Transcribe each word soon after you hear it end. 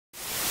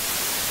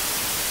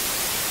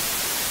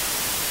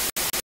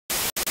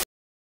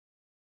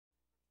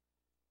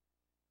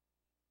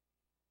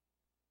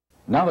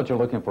Now that you're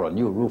looking for a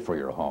new roof for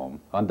your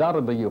home,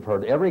 undoubtedly you've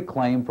heard every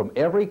claim from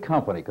every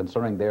company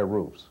concerning their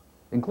roofs,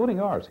 including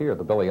ours here,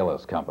 the Billy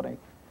Ellis Company.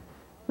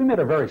 We made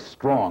a very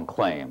strong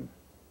claim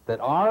that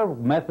our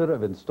method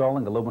of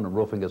installing aluminum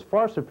roofing is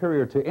far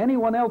superior to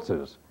anyone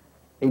else's,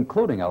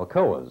 including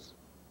Alcoa's.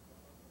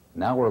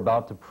 Now we're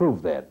about to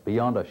prove that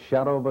beyond a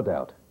shadow of a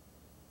doubt.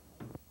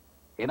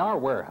 In our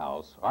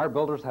warehouse, our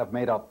builders have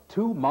made up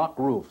 2 mock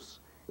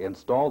roofs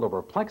installed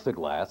over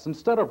plexiglass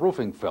instead of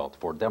roofing felt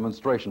for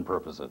demonstration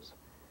purposes.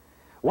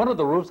 One of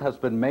the roofs has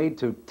been made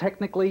to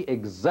technically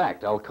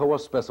exact Alcoa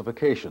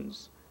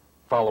specifications.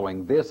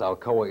 Following this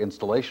Alcoa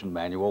installation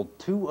manual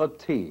to a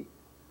T,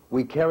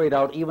 we carried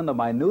out even the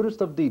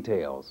minutest of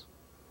details.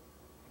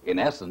 In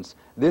essence,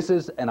 this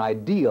is an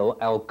ideal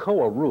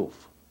Alcoa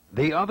roof.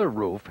 The other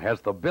roof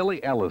has the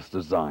Billy Ellis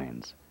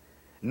designs.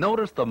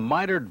 Notice the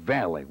mitered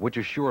valley, which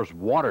assures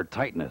water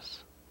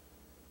tightness,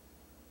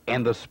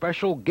 and the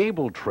special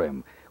gable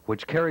trim,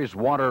 which carries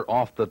water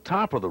off the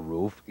top of the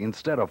roof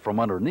instead of from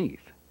underneath.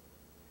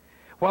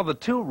 While the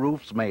 2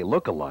 roofs may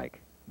look alike,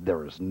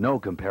 there is no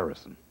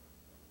comparison.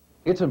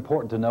 It's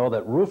important to know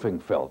that roofing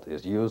felt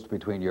is used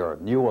between your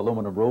new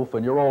aluminum roof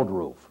and your old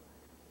roof.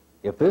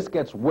 If this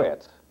gets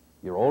wet,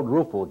 your old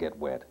roof will get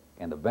wet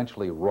and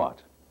eventually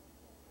rot.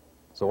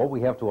 So what we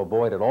have to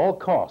avoid at all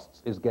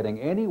costs is getting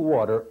any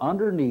water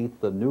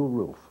underneath the new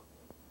roof.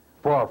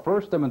 For our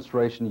first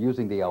demonstration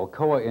using the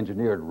Alcoa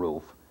engineered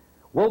roof,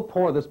 we'll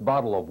pour this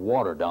bottle of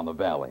water down the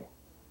valley.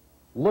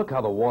 Look how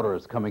the water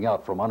is coming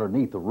out from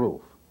underneath the roof.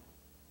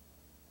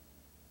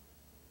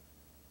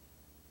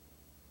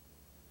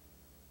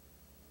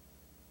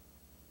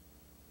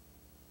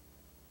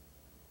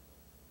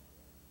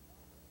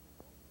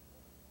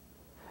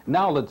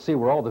 Now let's see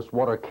where all this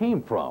water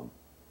came from.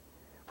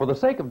 For the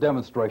sake of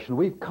demonstration,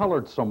 we've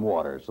colored some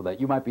water so that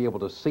you might be able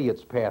to see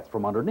its path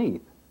from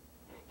underneath.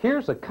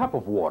 Here's a cup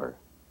of water.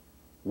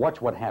 Watch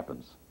what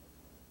happens.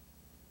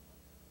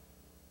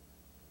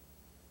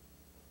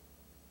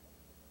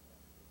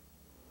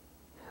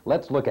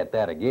 Let's look at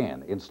that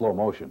again in slow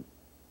motion.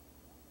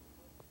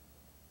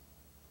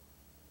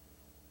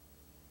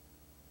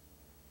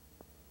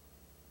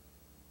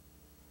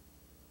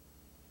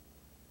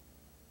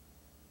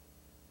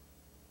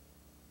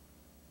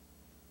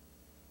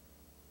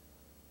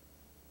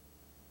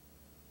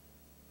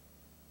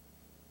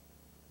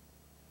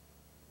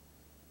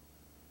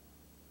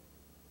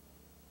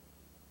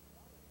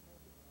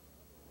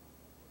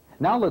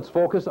 Now let's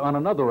focus on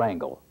another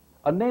angle,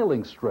 a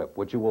nailing strip,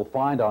 which you will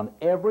find on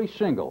every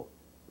shingle.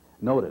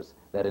 Notice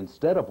that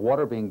instead of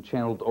water being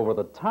channeled over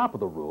the top of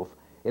the roof,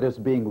 it is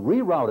being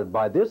rerouted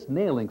by this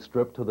nailing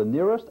strip to the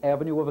nearest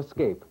avenue of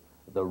escape,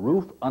 the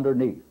roof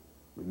underneath.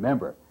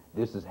 Remember,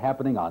 this is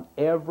happening on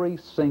every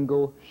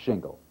single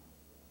shingle.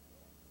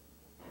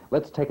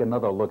 Let's take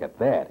another look at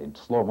that in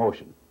slow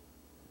motion.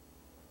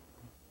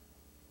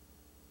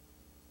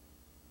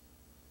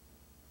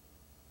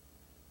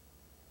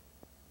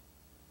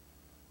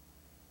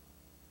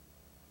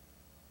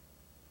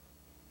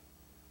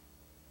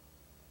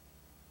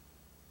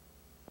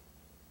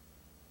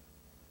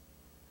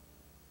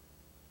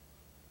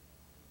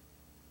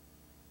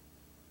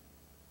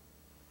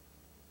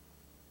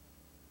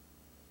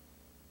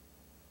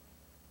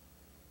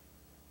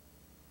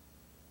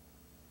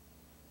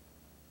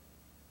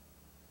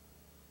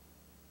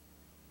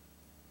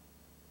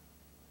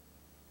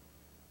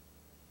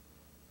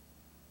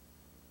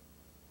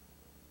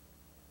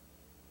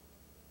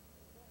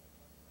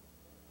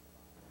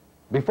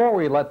 Before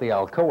we let the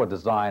Alcoa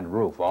designed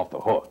roof off the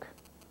hook,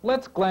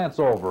 let's glance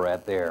over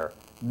at their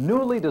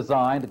newly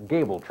designed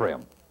gable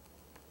trim.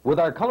 With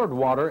our colored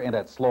water and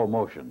at slow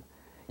motion,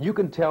 you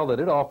can tell that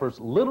it offers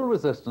little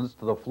resistance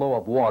to the flow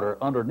of water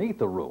underneath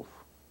the roof.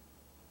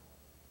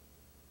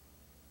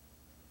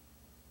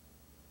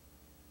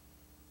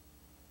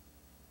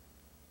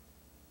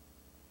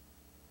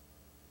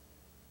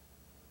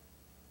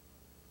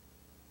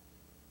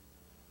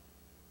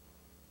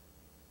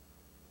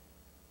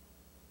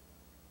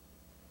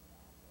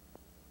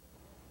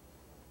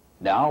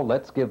 Now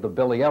let's give the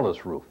Billy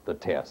Ellis roof the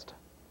test.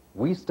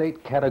 We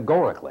state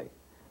categorically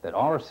that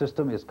our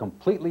system is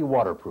completely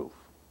waterproof.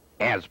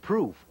 As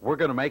proof, we're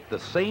going to make the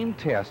same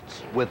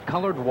tests with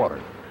colored water.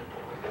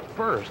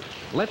 First,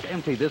 let's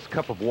empty this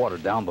cup of water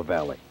down the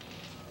valley.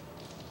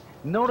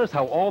 Notice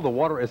how all the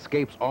water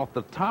escapes off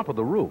the top of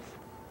the roof.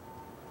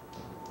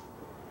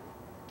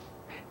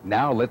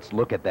 Now let's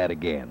look at that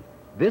again,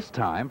 this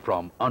time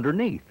from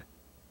underneath.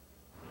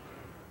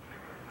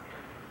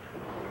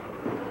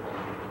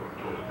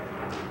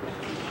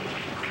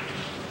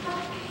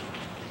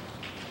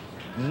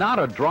 Not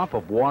a drop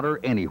of water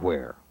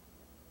anywhere.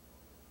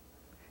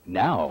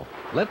 Now,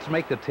 let's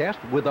make the test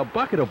with a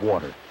bucket of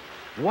water.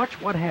 Watch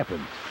what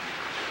happens.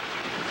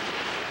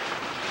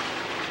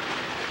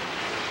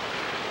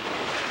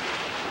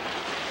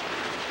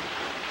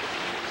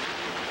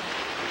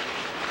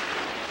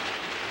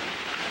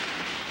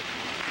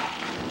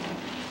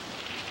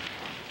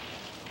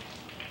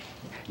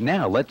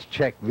 Now let's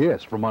check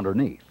this from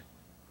underneath.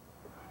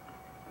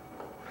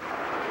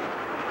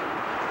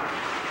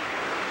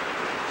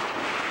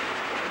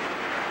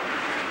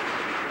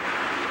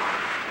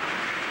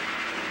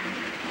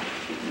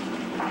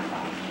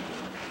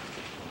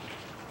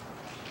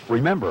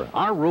 Remember,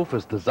 our roof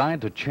is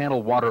designed to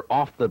channel water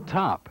off the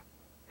top.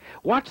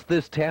 Watch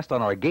this test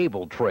on our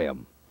gable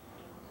trim.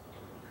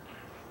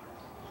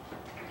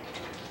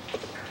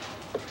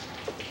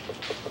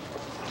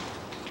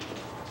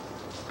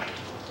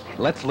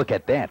 Let's look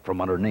at that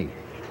from underneath.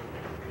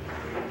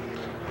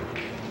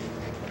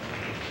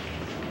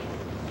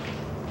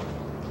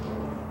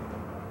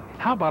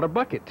 How about a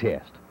bucket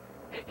test?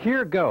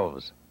 Here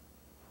goes.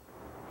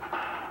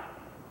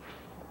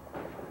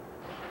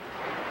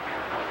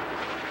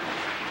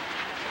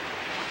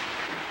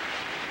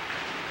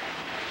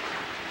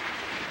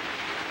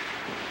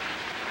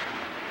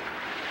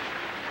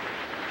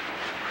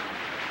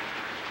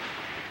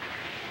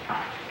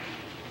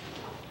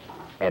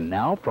 And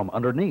now from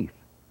underneath.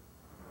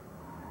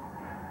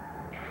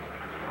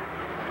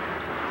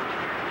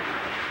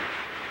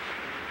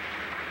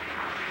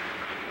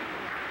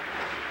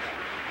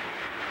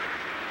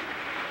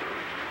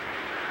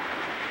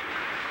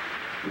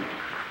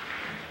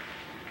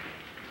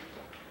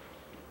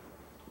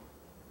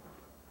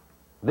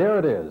 There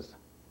it is,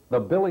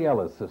 the Billy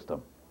Ellis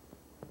system.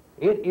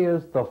 It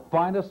is the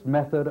finest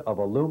method of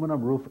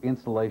aluminum roof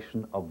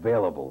insulation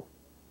available,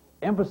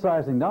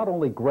 emphasizing not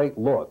only great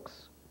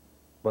looks,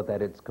 but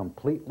that it's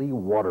completely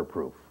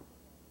waterproof.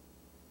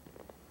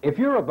 If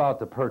you're about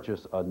to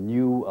purchase a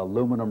new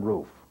aluminum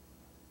roof,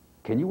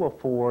 can you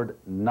afford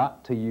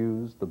not to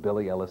use the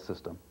Billy Ellis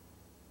system?